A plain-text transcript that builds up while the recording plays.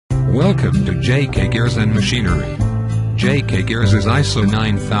Welcome to JK Gears and Machinery. JK Gears is ISO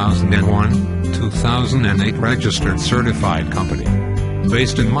 9001-2008 registered certified company.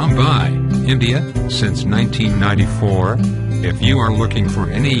 Based in Mumbai, India, since 1994. If you are looking for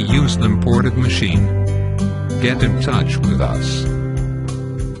any used imported machine, get in touch with us.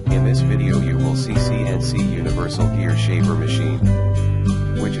 In this video you will see CNC Universal Gear Shaver Machine,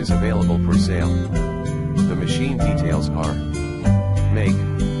 which is available for sale. The machine details are: make,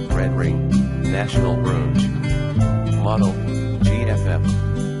 red ring, national Broach, model, GFF,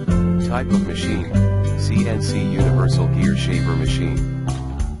 type of machine, CNC Universal Gear Shaver Machine.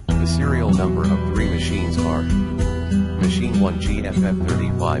 The serial number of 3 machines are: Machine 1 GFF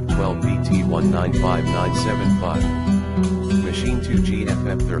 3512BT195975, Machine 2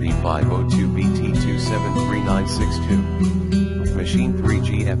 GFF 3502BT273962, Machine 3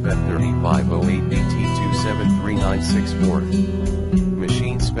 GFF 3508BT273964.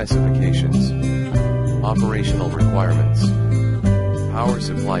 Machine specifications. Operational requirements. Power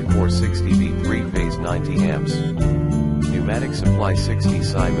supply 460V 3-phase 90 amps. Pneumatic supply 60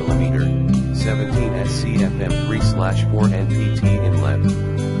 mm, 17 scfm 3/4 NPT inlet.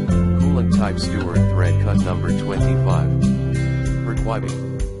 Coolant Type Stuart thread cut number 25. Requiv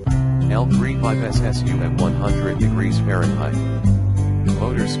L35SSU at 100 degrees Fahrenheit.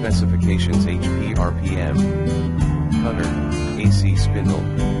 Motor specifications: HP RPM. Cutter, AC spindle,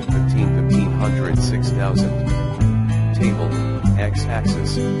 1500 6000. Table,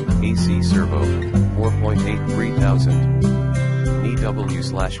 X-axis, AC servo, 4.83,000. Knee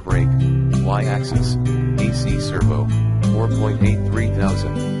W/brake, Y-axis, AC servo,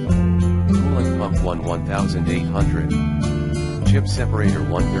 4.83,000. Coolant pump 1800. Chip separator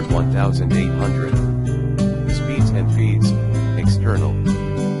 1/3 1800. Speeds and feeds, external.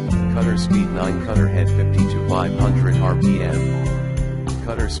 Cutter speed 9, cutter head 50 to 500 RPM.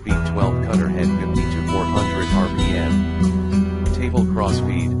 Cutter speed 12, cutter head 50 to 400 RPM. Table cross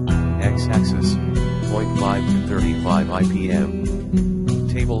feed, X-axis, 0.5 to 35 IPM.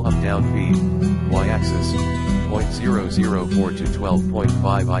 Table up-down feed, Y-axis, 0.004 to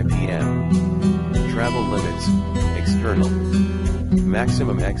 12.5 IPM. Travel limits, external.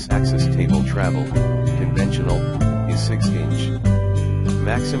 Maximum X-axis table travel, conventional, is 6 inch.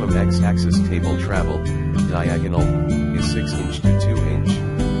 Maximum X-axis table travel, diagonal, is 6 inch to 2 inch.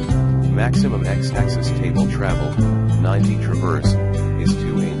 Maximum X-axis table travel, 90 traverse, is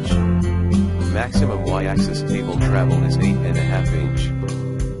 2 inch. Maximum Y-axis table travel is 8.5 inch.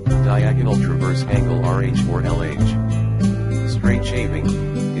 Diagonal traverse angle RH or LH. Straight shaving,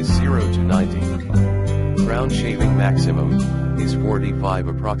 is 0 to 90. Round shaving maximum, is 45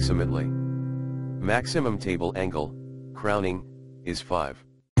 approximately. Maximum table angle, crowning, is 5.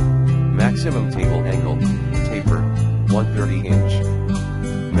 Maximum table angle, taper, 1/30 inch.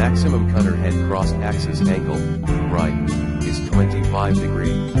 Maximum cutter head cross axis angle, right, is 25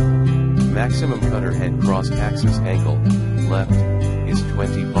 degree. Maximum cutter head cross axis angle, left, is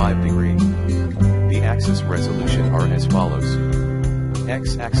 25 degree. The axis resolution are as follows.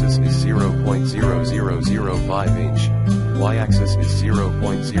 X-axis is 0.0005 inch, Y-axis is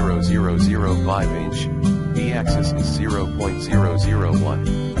 0.0005 inch, B-axis is 0.001.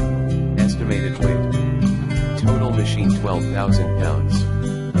 Estimated weight. Total machine 12,000 pounds.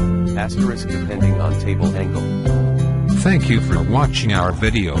 Asterisk depending on table angle. Thank you for watching our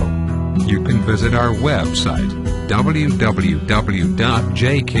video. You can visit our website,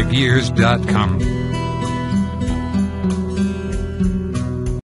 www.jkgears.com.